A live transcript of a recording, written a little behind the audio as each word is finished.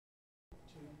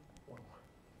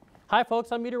Hi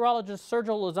folks, I'm meteorologist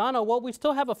Sergio Lozano. Well, we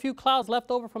still have a few clouds left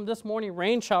over from this morning,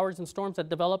 rain showers and storms that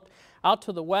developed out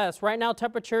to the west. Right now,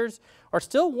 temperatures are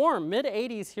still warm,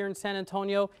 mid-80s here in San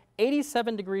Antonio,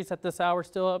 87 degrees at this hour,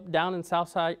 still up down in south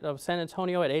side of San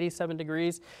Antonio at 87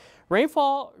 degrees.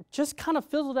 Rainfall just kind of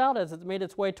fizzled out as it made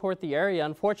its way toward the area.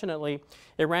 Unfortunately,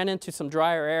 it ran into some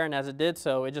drier air, and as it did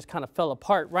so, it just kind of fell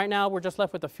apart. Right now, we're just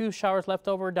left with a few showers left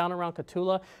over down around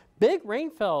Cotulla. Big rain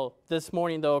fell this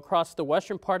morning, though, across the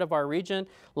western part of our region.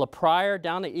 La Pryor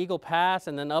down to Eagle Pass,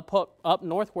 and then up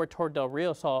northward toward Del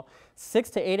Rio saw 6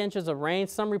 to 8 inches of rain.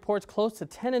 Some reports close to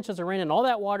 10 inches of rain, and all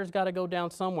that water's got to go down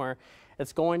somewhere.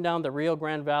 It's going down the Rio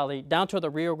Grande Valley, down to the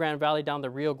Rio Grande Valley, down the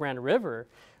Rio Grande River,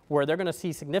 where they're going to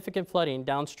see significant flooding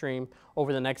downstream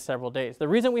over the next several days. The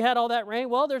reason we had all that rain,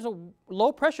 well, there's a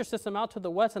low pressure system out to the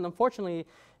west, and unfortunately, it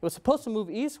was supposed to move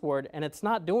eastward, and it's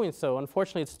not doing so.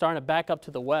 Unfortunately, it's starting to back up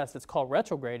to the west. It's called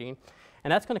retrograding,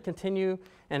 and that's going to continue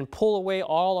and pull away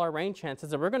all our rain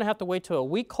chances. And we're going to have to wait till a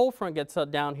weak cold front gets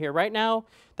down here. Right now,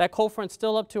 that cold front's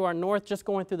still up to our north, just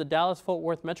going through the Dallas-Fort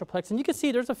Worth Metroplex, and you can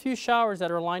see there's a few showers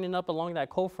that are lining up along that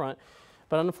cold front.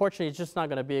 But unfortunately, it's just not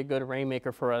going to be a good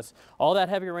rainmaker for us. All that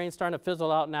heavy rain starting to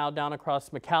fizzle out now down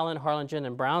across McAllen, Harlingen,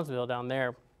 and Brownsville down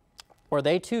there, where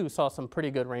they too saw some pretty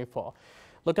good rainfall.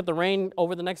 Look at the rain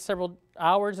over the next several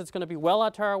hours. It's going to be well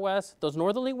out to our west. Those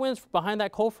northerly winds behind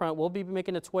that cold front will be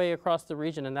making its way across the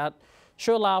region, and that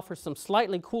should allow for some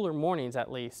slightly cooler mornings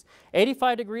at least.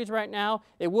 85 degrees right now.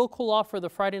 It will cool off for the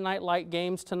Friday night light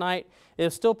games tonight. It'll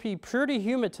still be pretty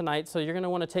humid tonight, so you're going to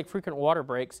want to take frequent water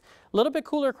breaks. A little bit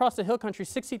cooler across the hill country,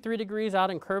 63 degrees out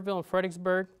in Kerrville and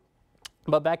Fredericksburg.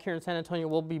 But back here in San Antonio,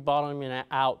 we'll be bottoming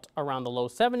out around the low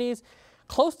 70s.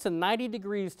 Close to 90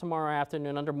 degrees tomorrow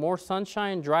afternoon under more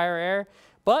sunshine, drier air.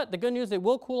 But the good news, it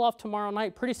will cool off tomorrow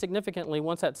night pretty significantly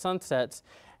once that sun sets.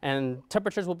 And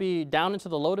temperatures will be down into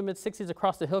the low to mid 60s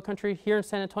across the hill country. Here in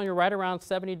San Antonio, right around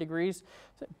 70 degrees.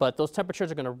 But those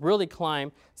temperatures are going to really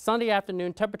climb. Sunday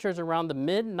afternoon, temperatures around the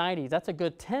mid 90s. That's a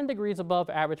good 10 degrees above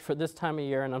average for this time of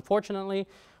year. And unfortunately,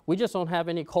 we just don't have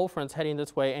any cold fronts heading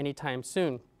this way anytime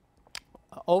soon.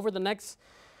 Over the next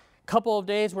couple of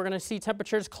days, we're going to see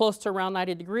temperatures close to around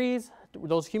 90 degrees.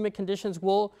 Those humid conditions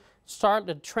will start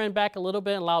to trend back a little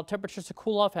bit and allow temperatures to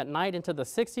cool off at night into the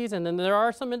 60s. And then there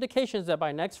are some indications that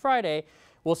by next Friday,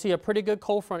 we'll see a pretty good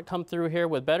cold front come through here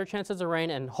with better chances of rain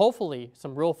and hopefully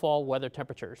some real fall weather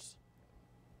temperatures.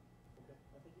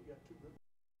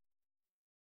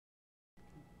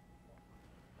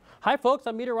 Hi folks,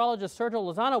 I'm meteorologist Sergio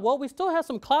Lozano. Well, we still have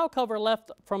some cloud cover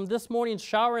left from this morning's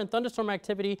shower and thunderstorm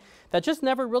activity that just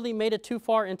never really made it too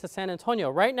far into San Antonio.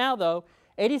 Right now though,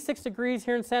 86 degrees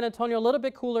here in San Antonio, a little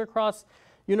bit cooler across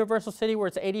Universal City where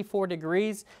it's 84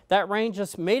 degrees. That rain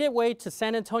just made its way to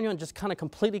San Antonio and just kind of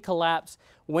completely collapsed,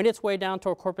 went its way down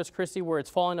toward Corpus Christi where it's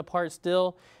falling apart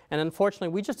still. And unfortunately,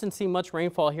 we just didn't see much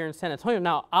rainfall here in San Antonio.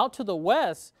 Now out to the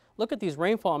west, look at these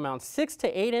rainfall amounts, 6 to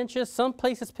 8 inches, some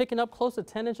places picking up close to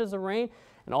 10 inches of rain.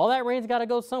 And all that rain's got to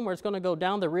go somewhere. It's going to go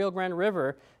down the Rio Grande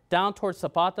River, down towards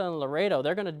Zapata and Laredo.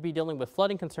 They're going to be dealing with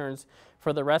flooding concerns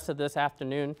for the rest of this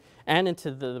afternoon and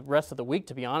into the rest of the week,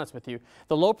 to be honest with you.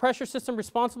 The low pressure system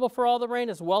responsible for all the rain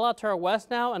is well out to our west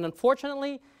now, and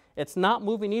unfortunately, it's not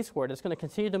moving eastward. It's going to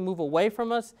continue to move away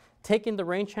from us, taking the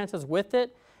rain chances with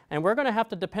it. And we're going to have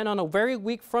to depend on a very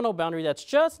weak frontal boundary that's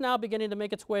just now beginning to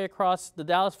make its way across the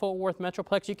Dallas-Fort Worth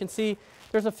Metroplex. You can see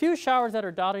there's a few showers that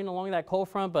are dotting along that cold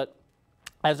front, but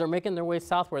as they're making their way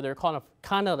southward, they're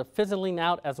kind of fizzling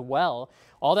out as well.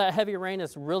 All that heavy rain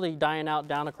is really dying out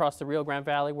down across the Rio Grande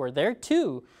Valley, where there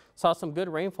too saw some good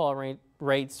rainfall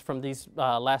rates from these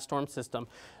last storm system.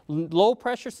 Low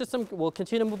pressure system will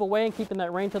continue to move away and keeping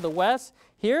that rain to the west.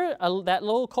 Here, that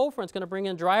low cold front is going to bring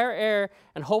in drier air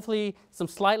and hopefully some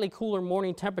slightly cooler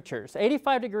morning temperatures.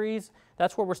 85 degrees,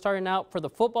 that's where we're starting out for the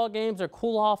football games. They'll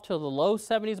cool off to the low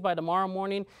 70s by tomorrow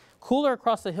morning. Cooler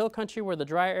across the hill country where the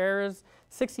dry air is.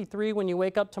 63 when you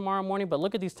wake up tomorrow morning, but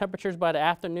look at these temperatures by the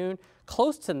afternoon.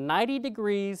 Close to 90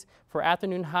 degrees for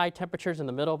afternoon high temperatures in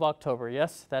the middle of October.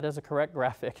 Yes, that is a correct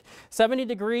graphic. 70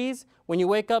 degrees when you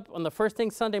wake up on the first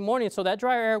thing Sunday morning, so that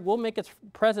dry air will make its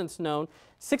presence known.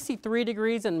 63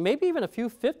 degrees and maybe even a few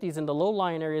 50s in the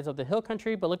low-lying areas of the hill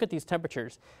country, but look at these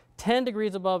temperatures. 10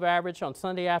 degrees above average on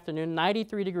Sunday afternoon,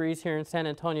 93 degrees here in San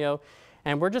Antonio.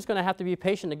 And we're just going to have to be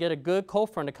patient to get a good cold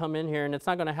front to come in here, and it's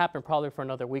not going to happen probably for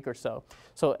another week or so.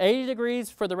 So 80 degrees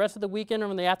for the rest of the weekend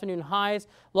on the afternoon highs.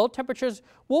 Low temperatures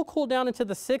will cool down into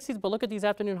the 60s, but look at these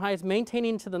afternoon highs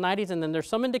maintaining to the 90s, and then there's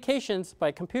some indications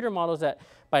by computer models that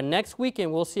by next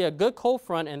weekend we'll see a good cold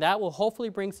front, and that will hopefully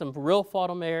bring some real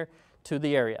autumn air to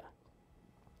the area.